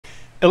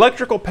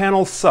Electrical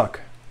panels suck.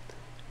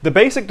 The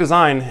basic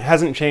design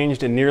hasn't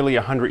changed in nearly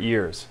 100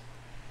 years.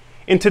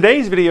 In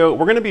today's video,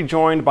 we're going to be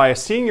joined by a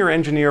senior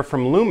engineer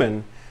from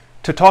Lumin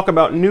to talk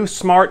about new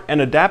smart and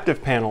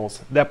adaptive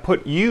panels that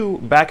put you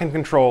back in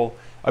control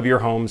of your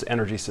home's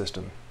energy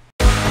system.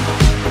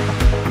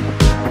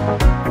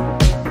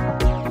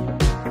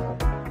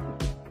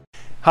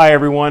 Hi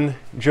everyone,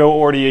 Joe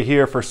Ordia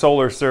here for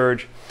Solar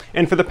Surge,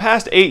 and for the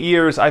past 8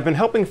 years I've been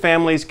helping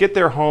families get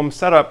their homes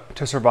set up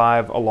to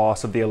survive a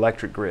loss of the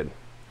electric grid.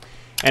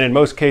 And in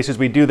most cases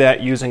we do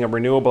that using a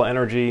renewable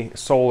energy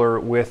solar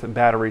with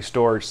battery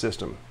storage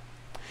system.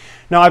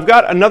 Now I've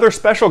got another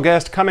special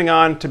guest coming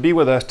on to be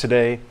with us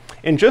today.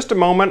 In just a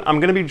moment I'm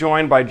going to be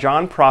joined by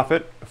Jonathan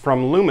Proffit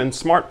from Lumin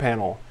Smart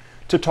Panel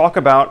to talk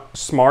about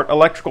smart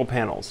electrical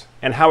panels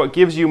and how it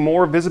gives you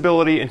more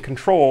visibility and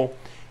control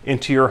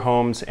into your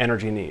home's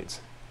energy needs.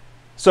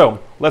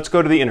 So let's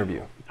go to the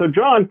interview. So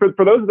John,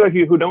 for those of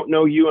you who don't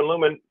know you and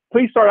Lumin,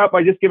 please start out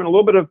by just giving a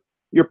little bit of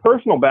your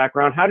personal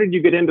background. How did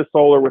you get into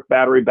solar with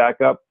battery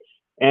backup?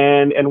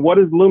 And what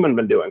has Lumin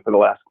been doing for the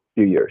last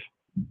few years?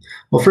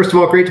 Well, first of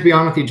all, great to be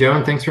on with you, Joe,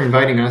 and thanks for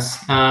inviting us.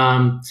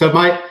 So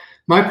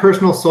my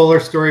personal solar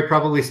story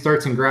probably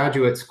starts in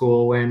graduate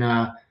school when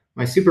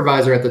my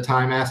supervisor at the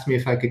time asked me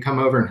if I could come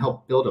over and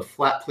help build a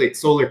flat plate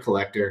solar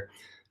collector.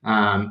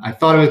 I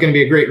thought it was going to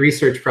be a great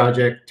research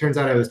project. Turns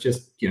out I was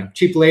just,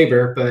 cheap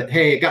labor, but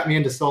hey, it got me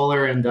into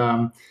solar.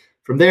 And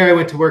from there, I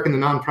went to work in the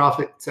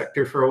nonprofit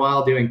sector for a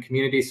while, doing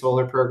community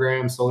solar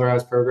programs,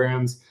 solarized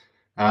programs.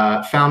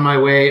 Found my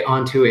way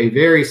onto a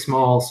very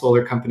small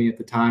solar company at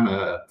the time,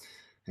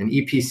 an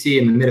EPC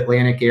in the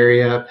Mid-Atlantic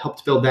area.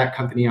 Helped build that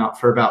company out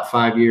for about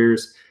 5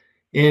 years.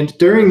 And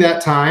during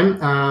that time,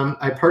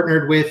 I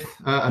partnered with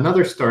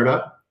another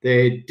startup.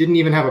 They didn't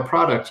even have a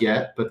product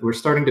yet, but we're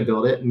starting to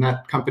build it, and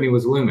that company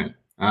was Lumin.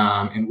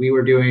 And we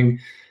were doing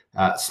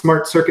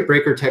smart circuit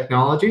breaker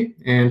technology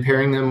and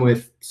pairing them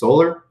with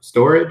solar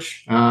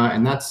storage,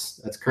 and that's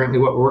currently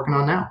what we're working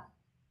on now.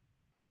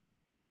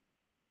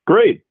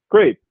 Great,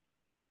 great.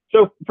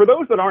 So for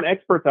those that aren't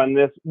experts on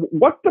this,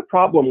 what's the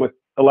problem with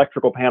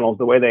electrical panels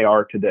the way they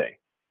are today?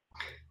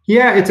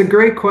 Yeah, it's a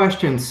great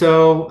question.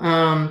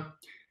 So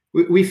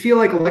we feel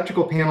like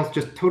electrical panels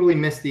just totally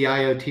missed the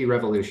IoT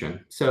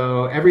revolution.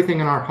 So everything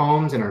in our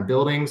homes and our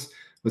buildings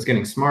was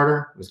getting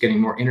smarter, was getting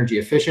more energy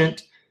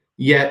efficient.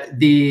 Yet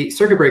the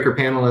circuit breaker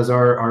panel, as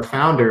our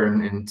founder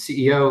and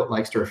CEO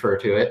likes to refer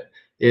to it,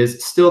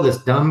 is still this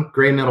dumb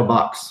gray metal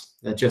box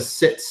that just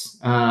sits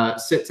at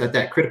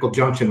that critical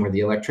junction where the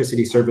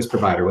electricity service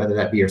provider, whether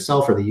that be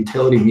yourself or the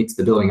utility, meets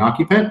the building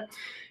occupant.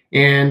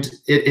 And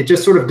it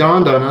just sort of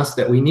dawned on us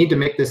that we need to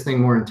make this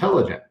thing more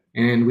intelligent.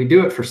 And we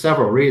do it for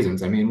several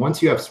reasons. I mean,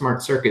 once you have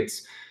smart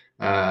circuits,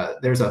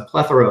 there's a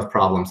plethora of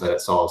problems that it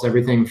solves.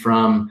 Everything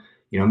from,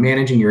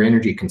 managing your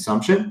energy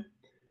consumption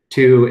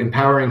to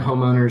empowering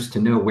homeowners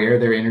to know where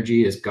their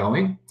energy is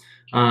going,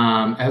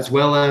 as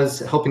well as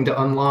helping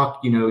to unlock,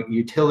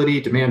 utility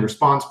demand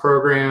response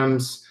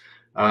programs,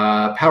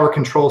 power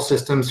control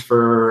systems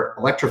for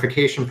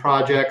electrification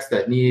projects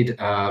that need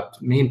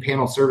main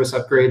panel service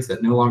upgrades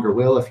that no longer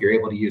will if you're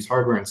able to use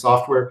hardware and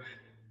software.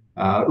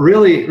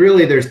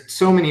 Really, there's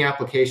so many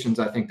applications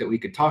I think that we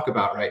could talk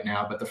about right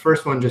now, but the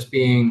first one just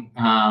being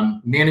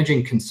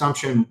managing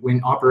consumption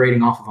when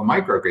operating off of a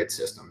microgrid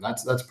system.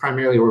 That's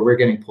primarily where we're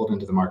getting pulled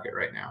into the market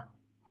right now.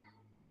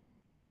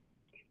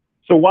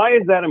 So why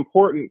is that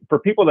important for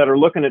people that are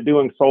looking at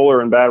doing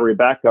solar and battery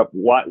backup?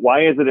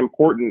 Why is it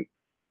important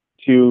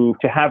to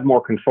have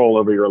more control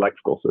over your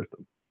electrical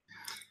system?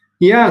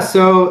 Yeah,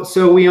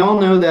 so we all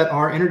know that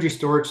our energy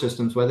storage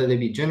systems, whether they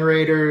be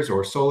generators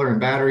or solar and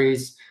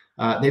batteries,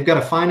 they've got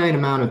a finite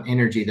amount of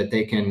energy that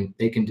they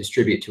can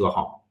distribute to a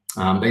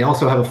home. They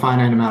also have a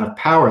finite amount of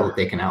power that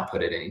they can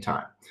output at any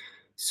time.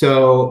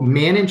 So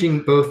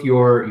managing both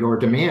your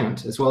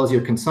demand as well as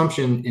your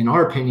consumption, in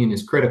our opinion,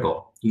 is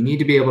critical. You need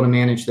to be able to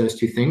manage those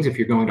two things if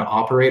you're going to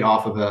operate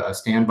off of a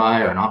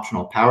standby or an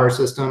optional power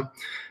system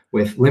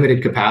with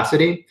limited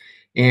capacity.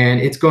 And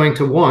it's going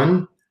to,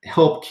 one,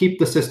 help keep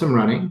the system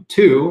running,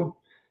 two,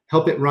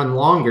 help it run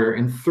longer,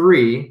 and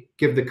three,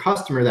 give the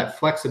customer that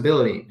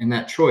flexibility and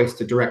that choice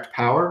to direct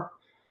power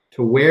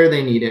to where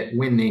they need it,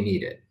 when they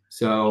need it.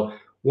 So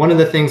one of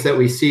the things that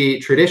we see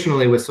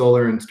traditionally with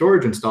solar and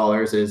storage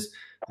installers is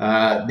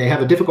they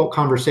have a difficult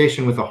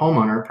conversation with a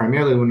homeowner,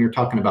 primarily when you're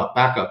talking about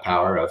backup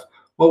power of,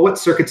 well, what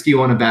circuits do you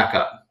want to back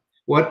up?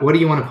 What do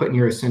you want to put in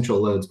your essential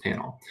loads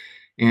panel?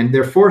 And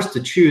they're forced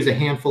to choose a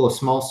handful of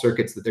small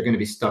circuits that they're going to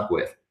be stuck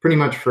with pretty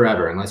much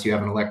forever, unless you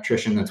have an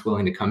electrician that's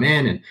willing to come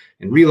in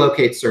and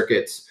relocate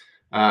circuits.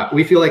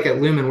 We feel like at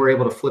Lumin, we're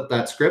able to flip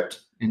that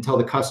script and tell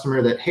the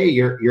customer that, hey,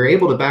 you're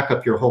able to back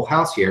up your whole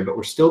house here, but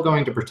we're still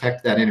going to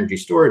protect that energy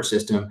storage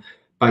system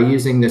by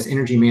using this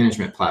energy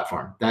management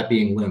platform, that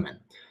being Lumin,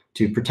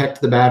 to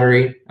protect the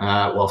battery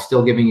while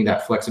still giving you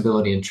that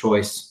flexibility and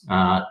choice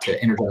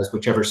to energize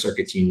whichever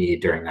circuits you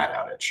need during that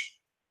outage.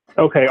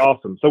 Okay,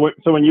 awesome.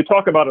 So when you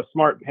talk about a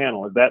smart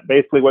panel, is that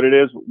basically what it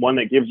is? One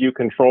that gives you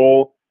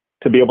control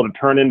to be able to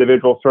turn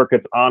individual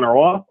circuits on or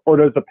off, or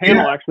does the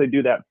panel actually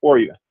do that for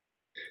you?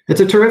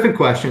 It's a terrific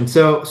question.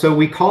 So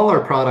we call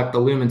our product the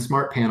Lumin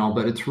Smart Panel,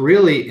 but it's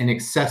really an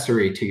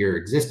accessory to your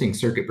existing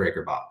circuit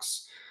breaker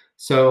box.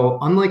 So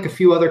unlike a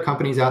few other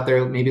companies out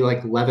there, maybe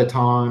like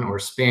Leviton or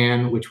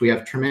Span, which we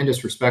have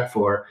tremendous respect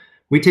for,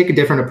 we take a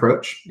different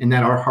approach in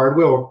that our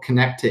hardware will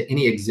connect to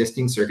any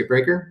existing circuit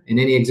breaker in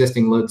any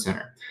existing load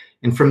center.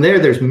 And from there,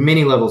 there's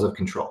many levels of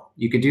control.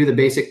 You could do the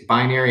basic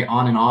binary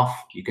on and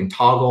off. You can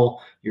toggle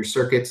your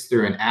circuits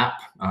through an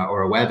app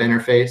or a web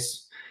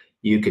interface.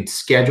 You could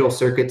schedule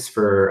circuits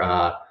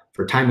for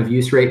time of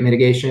use rate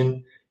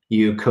mitigation.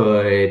 You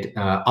could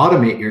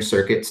automate your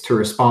circuits to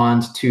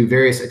respond to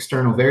various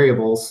external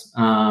variables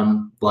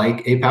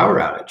like a power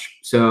outage.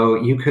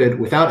 So you could,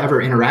 without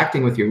ever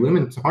interacting with your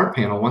Lumin Smart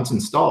Panel once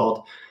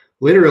installed,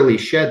 literally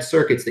shed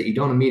circuits that you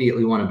don't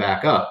immediately want to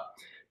back up.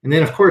 And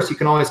then, of course, you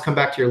can always come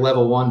back to your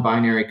level 1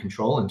 binary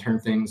control and turn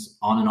things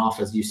on and off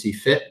as you see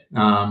fit,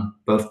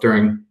 both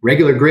during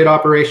regular grid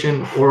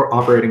operation or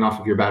operating off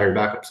of your battery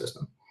backup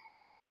system.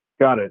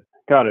 Got it.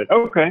 Got it.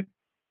 Okay.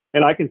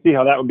 And I can see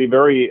how that would be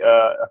very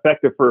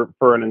effective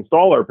for an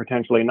installer,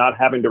 potentially not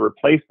having to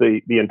replace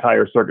the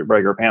entire circuit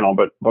breaker panel,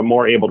 but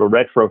more able to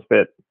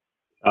retrofit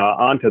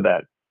onto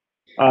that.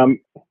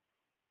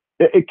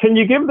 Can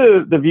you give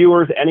the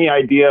viewers any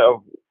idea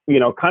of,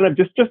 kind of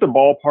just a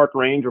ballpark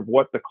range of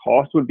what the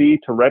cost would be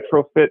to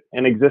retrofit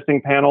an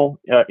existing panel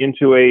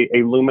into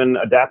a Lumin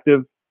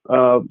adaptive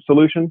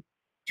solution?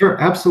 Sure,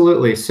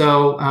 absolutely.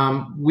 So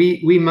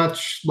we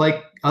much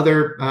like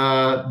other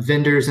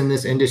vendors in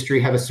this industry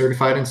have a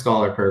certified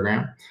installer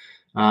program.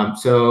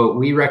 So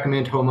we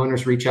recommend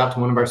homeowners reach out to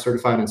one of our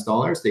certified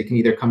installers. They can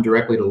either come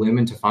directly to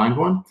Lumin to find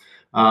one,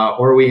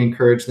 or we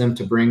encourage them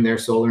to bring their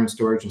solar and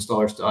storage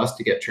installers to us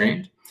to get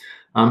trained.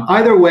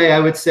 Either way, I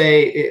would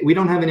say we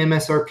don't have an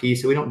MSRP,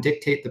 so we don't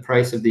dictate the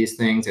price of these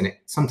things, and it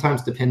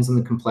sometimes depends on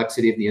the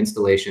complexity of the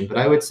installation. But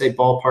I would say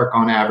ballpark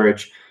on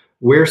average,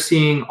 we're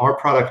seeing our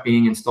product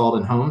being installed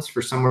in homes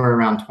for somewhere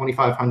around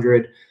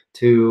 $2,500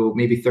 to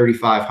maybe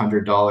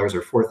 $3,500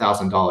 or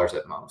 $4,000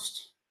 at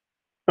most.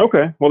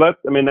 Okay, well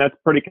that's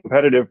pretty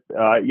competitive.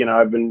 As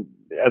I've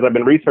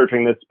been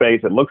researching this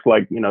space, it looks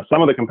like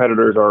some of the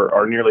competitors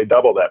are nearly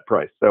double that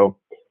price. So,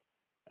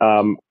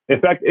 in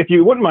fact, if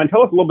you wouldn't mind,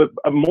 tell us a little bit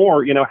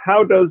more.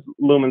 How does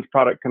Lumin's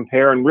product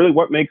compare, and really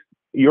what makes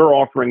your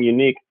offering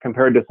unique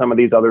compared to some of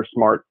these other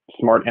smart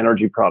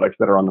energy products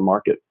that are on the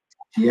market?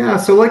 Yeah,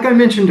 so like I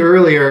mentioned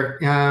earlier,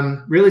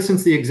 really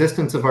since the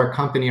existence of our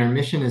company, our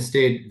mission has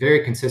stayed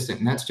very consistent,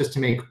 and that's just to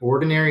make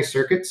ordinary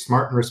circuits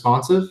smart and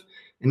responsive,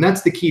 and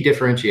that's the key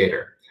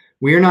differentiator.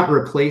 We are not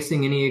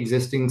replacing any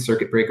existing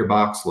circuit breaker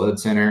box load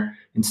center.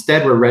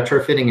 Instead, we're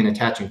retrofitting and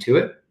attaching to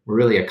it. We're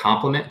really a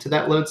complement to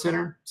that load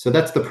center, so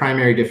that's the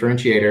primary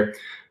differentiator.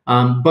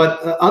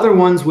 But other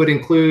ones would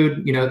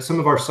include, some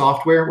of our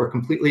software. We're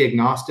completely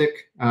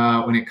agnostic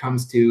when it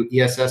comes to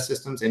ESS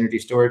systems, energy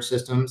storage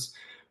systems.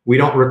 We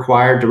don't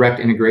require direct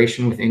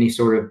integration with any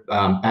sort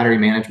of battery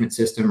management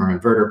system or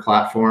inverter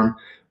platform.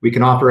 We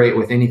can operate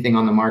with anything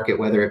on the market,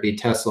 whether it be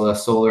Tesla,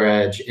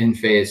 SolarEdge,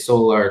 Enphase,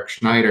 Solar,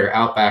 Schneider,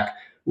 Outback.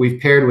 We've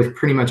paired with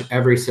pretty much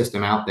every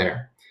system out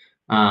there.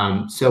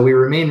 So we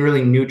remain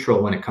really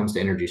neutral when it comes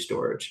to energy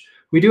storage.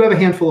 We do have a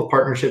handful of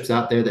partnerships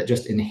out there that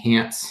just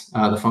enhance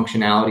the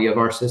functionality of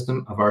our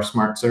system, of our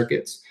smart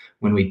circuits,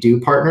 when we do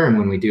partner and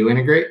when we do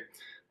integrate.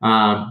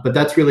 But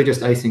that's really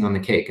just icing on the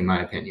cake, in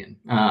my opinion.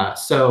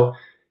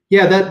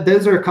 Yeah,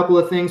 those are a couple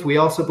of things. We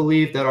also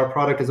believe that our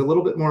product is a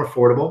little bit more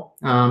affordable,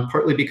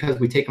 partly because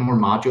we take a more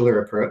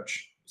modular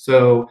approach.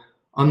 So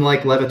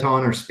unlike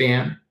Leviton or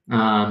Span,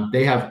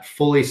 they have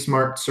fully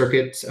smart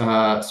circuit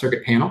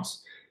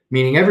panels,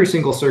 meaning every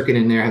single circuit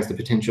in there has the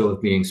potential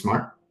of being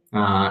smart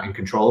and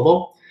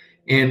controllable.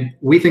 And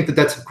we think that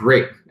that's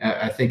great.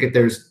 I think that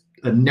there's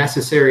a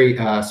necessary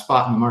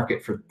spot in the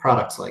market for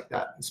products like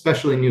that,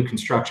 especially new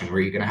construction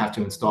where you're going to have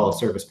to install a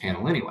service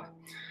panel anyway.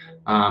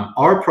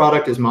 Our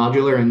product is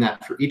modular in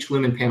that for each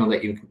Lumin panel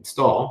that you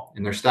install,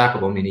 and they're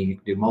stackable, meaning you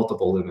can do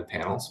multiple Lumin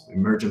panels, we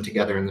merge them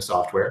together in the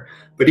software,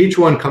 but each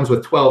one comes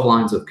with 12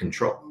 lines of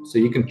control. So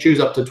you can choose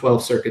up to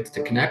 12 circuits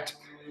to connect.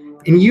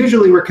 And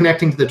usually we're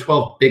connecting to the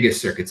 12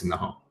 biggest circuits in the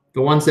home.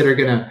 The ones that are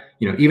gonna,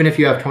 even if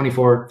you have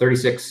 24,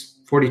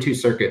 36, 42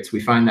 circuits, we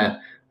find that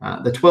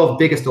the 12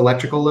 biggest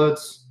electrical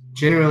loads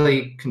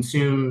generally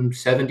consume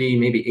 70,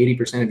 maybe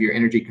 80% of your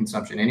energy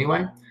consumption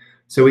anyway.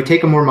 So we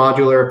take a more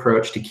modular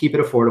approach to keep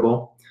it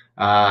affordable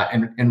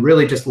and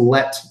really just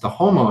let the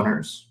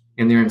homeowners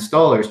and their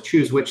installers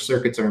choose which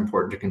circuits are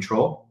important to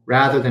control,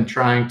 rather than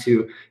trying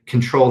to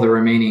control the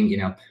remaining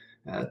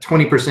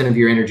 20% of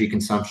your energy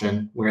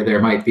consumption, where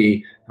there might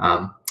be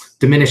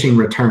diminishing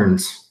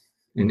returns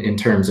in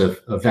terms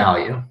of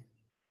value.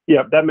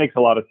 Yeah, that makes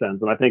a lot of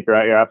sense. And I think you're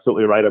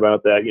absolutely right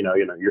about that.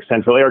 Your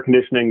central air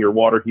conditioning, your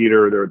water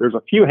heater, there's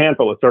a few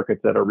handful of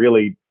circuits that are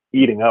really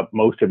eating up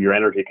most of your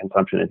energy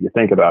consumption if you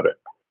think about it.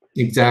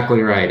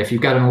 Exactly right. If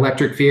you've got an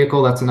electric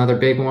vehicle, that's another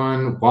big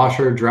one.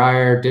 Washer,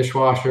 dryer,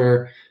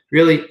 dishwasher,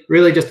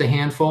 really just a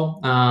handful.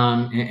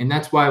 And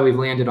that's why we've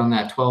landed on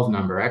that 12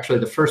 number. Actually,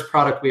 the first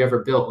product we ever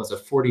built was a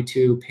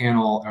 42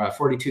 panel,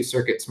 42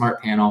 circuit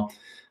smart panel.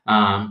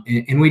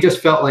 And we just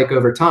felt like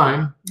over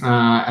time,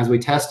 as we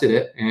tested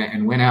it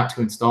and went out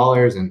to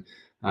installers and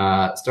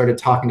started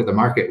talking to the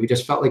market, we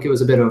just felt like it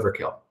was a bit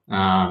overkill.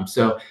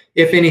 So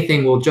if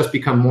anything, we'll just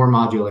become more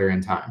modular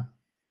in time.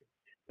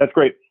 That's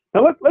great.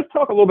 Now let's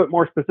talk a little bit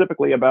more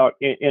specifically about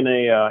in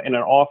an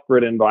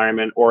off-grid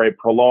environment or a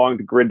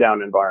prolonged grid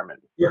down environment.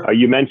 Sure.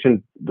 You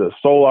mentioned the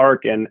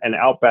SolarArc and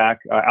Outback.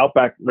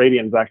 Outback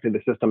Radiant is actually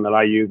the system that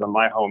I use on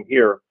my home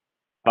here,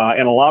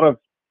 and a lot of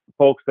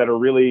folks that are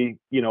really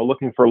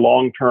looking for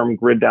long-term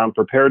grid down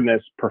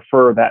preparedness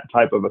prefer that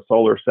type of a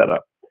solar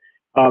setup.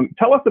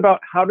 Tell us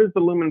about how does the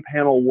Lumin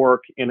panel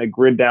work in a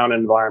grid down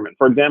environment?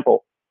 For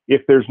example,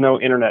 if there's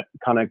no internet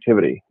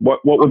connectivity,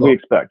 what would we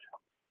expect?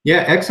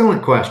 Yeah,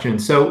 excellent question.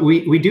 So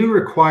we do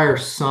require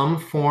some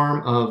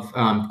form of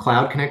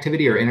cloud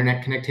connectivity or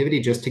internet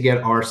connectivity just to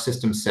get our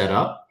system set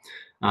up,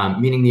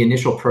 meaning the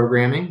initial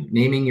programming,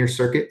 naming your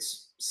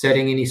circuits,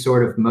 setting any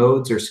sort of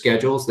modes or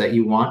schedules that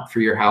you want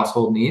for your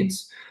household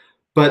needs.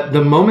 But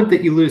the moment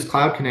that you lose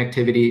cloud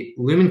connectivity,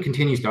 Lumin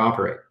continues to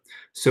operate.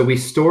 So we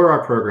store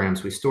our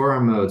programs, we store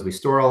our modes, we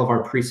store all of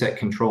our preset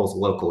controls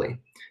locally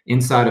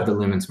inside of the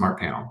Lumin Smart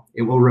Panel.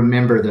 It will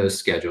remember those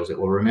schedules, it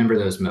will remember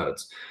those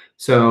modes.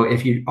 So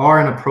if you are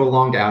in a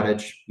prolonged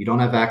outage, you don't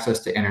have access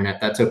to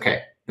internet, that's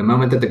okay. The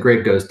moment that the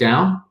grid goes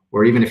down,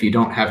 or even if you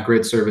don't have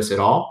grid service at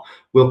all,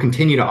 we'll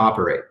continue to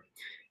operate.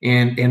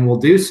 And we'll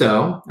do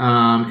so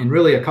in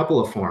really a couple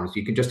of forms.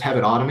 You can just have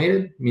it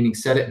automated, meaning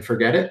set it and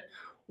forget it,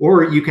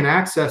 or you can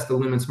access the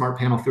Lumin Smart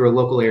Panel through a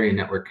local area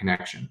network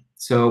connection.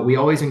 So we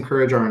always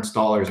encourage our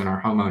installers and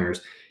our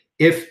homeowners,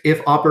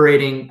 if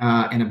operating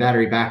in a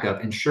battery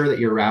backup, ensure that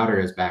your router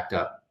is backed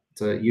up.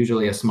 It's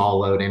usually a small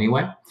load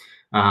anyway.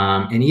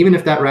 And even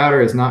if that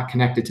router is not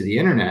connected to the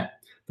internet,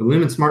 the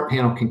Lumin Smart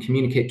Panel can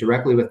communicate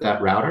directly with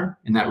that router,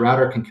 and that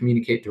router can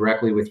communicate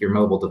directly with your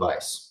mobile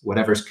device,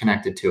 whatever's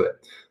connected to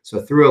it.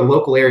 So through a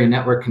local area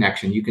network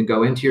connection, you can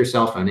go into your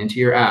cell phone, into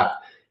your app,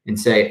 and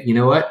say, you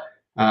know what,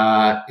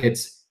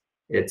 it's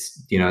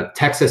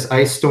Texas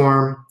ice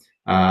storm,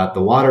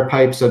 the water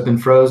pipes have been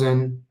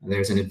frozen,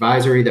 there's an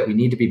advisory that we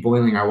need to be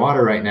boiling our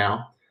water right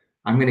now.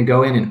 I'm going to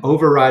go in and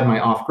override my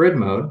off-grid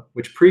mode,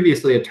 which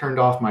previously had turned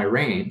off my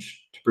range,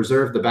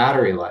 preserve the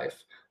battery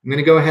life. I'm going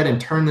to go ahead and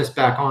turn this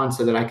back on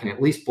so that I can at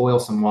least boil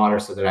some water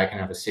so that I can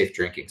have a safe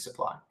drinking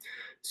supply.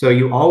 So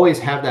you always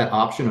have that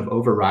option of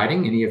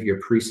overriding any of your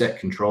preset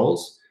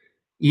controls,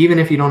 even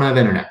if you don't have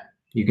internet.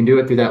 You can do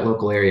it through that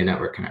local area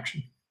network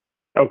connection.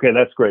 Okay,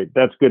 that's great.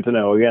 That's good to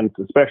know. Again,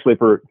 especially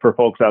for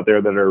folks out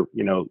there that are,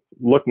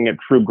 looking at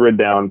true grid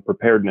down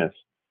preparedness.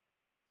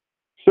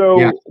 So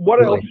yeah,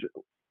 what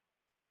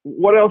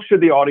else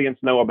should the audience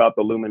know about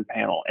the Lumin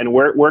panel, and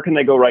where can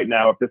they go right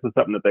now if this is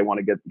something that they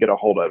want to get a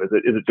hold of? Is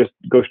it just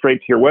go straight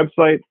to your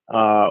website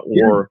or?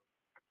 Yeah.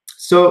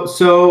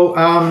 So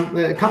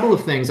a couple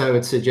of things I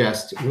would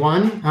suggest.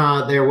 One,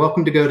 they're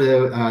welcome to go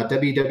to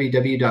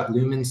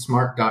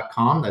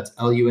www.luminsmart.com. That's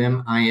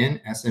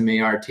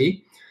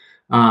LUMINSMART.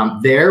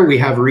 There we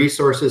have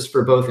resources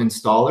for both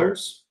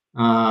installers,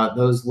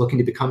 those looking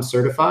to become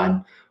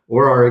certified,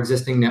 or our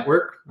existing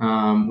network.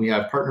 We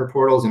have partner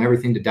portals and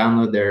everything to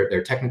download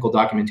their technical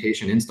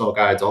documentation, install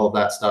guides, all of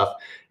that stuff.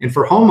 And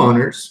for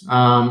homeowners,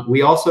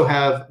 we also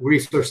have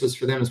resources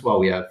for them as well.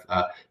 We have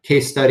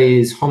case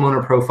studies,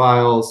 homeowner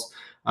profiles.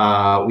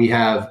 We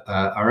have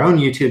our own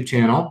YouTube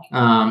channel.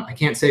 I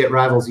can't say it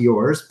rivals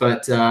yours,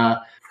 but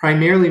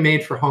primarily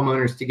made for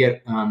homeowners to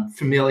get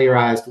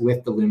familiarized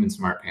with the Lumin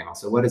Smart Panel.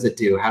 So what does it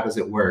do? How does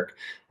it work?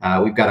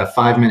 We've got a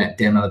 5-minute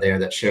demo there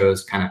that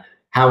shows kind of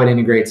how it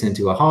integrates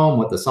into a home,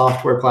 what the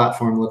software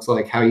platform looks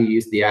like, how you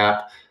use the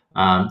app,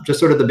 just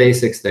sort of the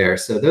basics there.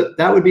 So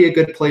that would be a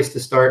good place to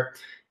start.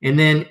 And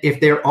then if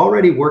they're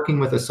already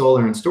working with a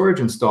solar and storage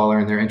installer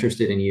and they're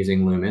interested in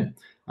using Lumin,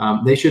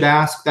 they should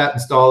ask that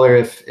installer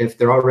if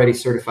they're already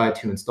certified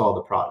to install the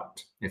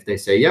product. If they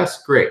say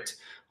yes, great.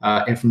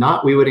 If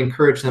not, we would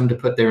encourage them to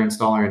put their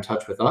installer in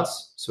touch with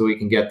us so we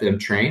can get them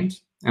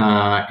trained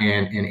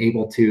and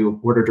able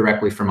to order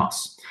directly from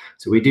us.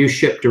 So we do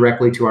ship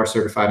directly to our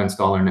certified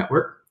installer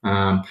network.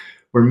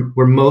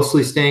 We're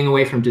mostly staying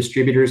away from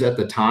distributors at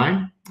the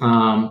time,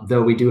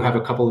 though we do have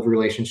a couple of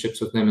relationships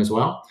with them as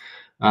well.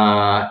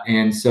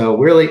 And so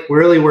really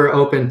we're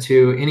open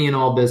to any and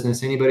all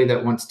business. Anybody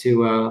that wants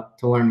to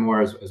learn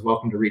more is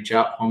welcome to reach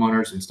out,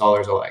 homeowners,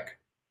 installers alike.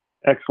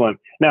 Excellent.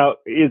 Now,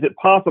 is it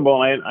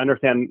possible, and I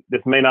understand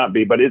this may not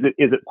be, but is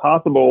it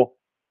possible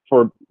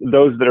for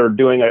those that are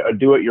doing a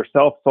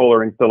do-it-yourself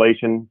solar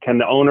installation, can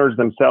the owners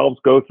themselves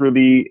go through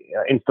the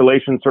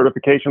installation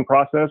certification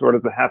process, or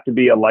does it have to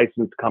be a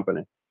licensed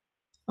company?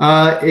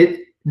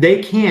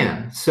 They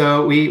can.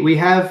 So we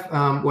have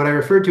what I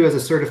referred to as a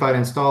certified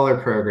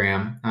installer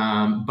program,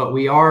 but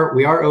we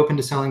are open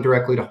to selling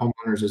directly to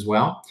homeowners as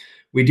well.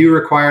 We do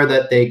require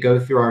that they go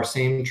through our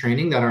same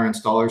training that our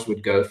installers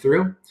would go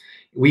through.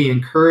 We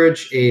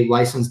encourage a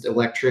licensed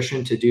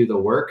electrician to do the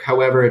work.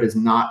 However, it is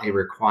not a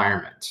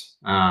requirement.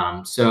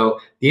 So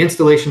the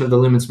installation of the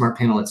Lumin Smart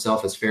Panel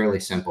itself is fairly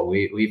simple.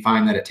 We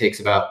find that it takes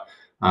about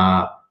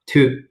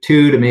two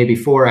to maybe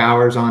 4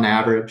 hours on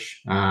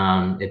average.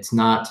 It's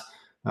not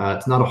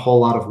a whole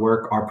lot of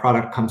work. Our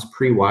product comes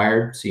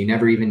pre-wired, so you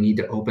never even need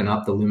to open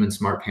up the Lumin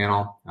Smart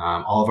Panel.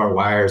 All of our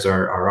wires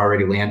are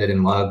already landed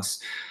in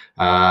lugs,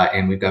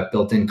 and we've got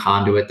built-in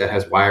conduit that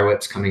has wire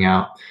whips coming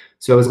out.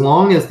 So as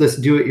long as this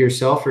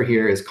do-it-yourselfer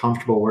here is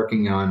comfortable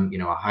working on,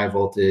 a high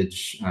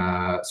voltage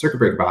circuit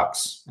breaker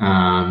box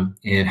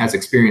and has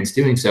experience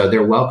doing so,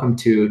 they're welcome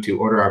to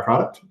order our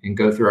product and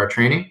go through our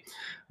training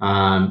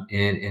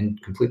and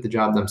complete the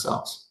job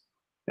themselves.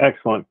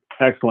 Excellent,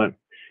 excellent.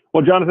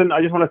 Well, Jonathan,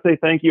 I just want to say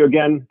thank you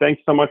again.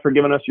 Thanks so much for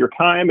giving us your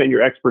time and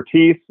your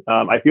expertise.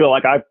 I feel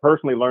like I've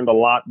personally learned a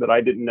lot that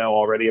I didn't know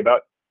already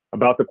about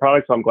the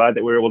product, so I'm glad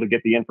that we were able to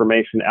get the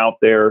information out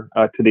there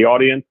to the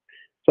audience.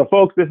 So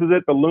folks, this is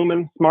it, the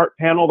Lumin Smart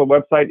Panel. The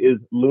website is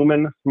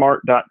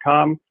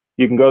luminsmart.com.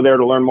 You can go there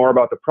to learn more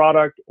about the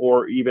product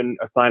or even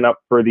sign up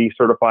for the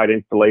certified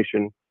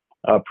installation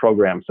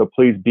program. So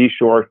please be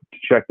sure to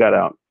check that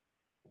out.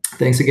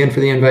 Thanks again for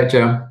the invite,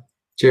 Joe.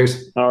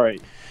 Cheers. All right.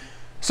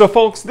 So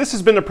folks, this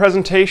has been a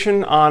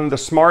presentation on the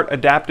Smart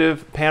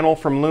Adaptive Panel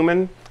from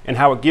Lumin and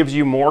how it gives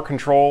you more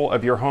control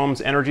of your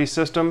home's energy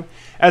system.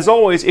 As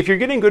always, if you're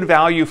getting good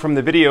value from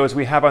the videos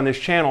we have on this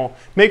channel,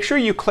 make sure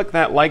you click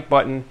that like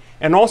button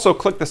and also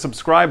click the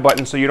subscribe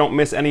button so you don't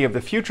miss any of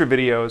the future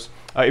videos.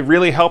 It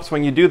really helps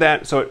when you do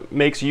that, so it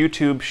makes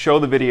YouTube show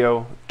the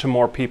video to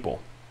more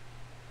people.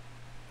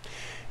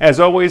 As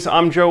always,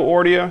 I'm Joe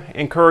Ordia,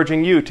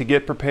 encouraging you to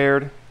get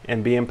prepared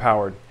and be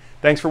empowered.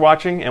 Thanks for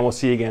watching, and we'll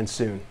see you again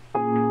soon.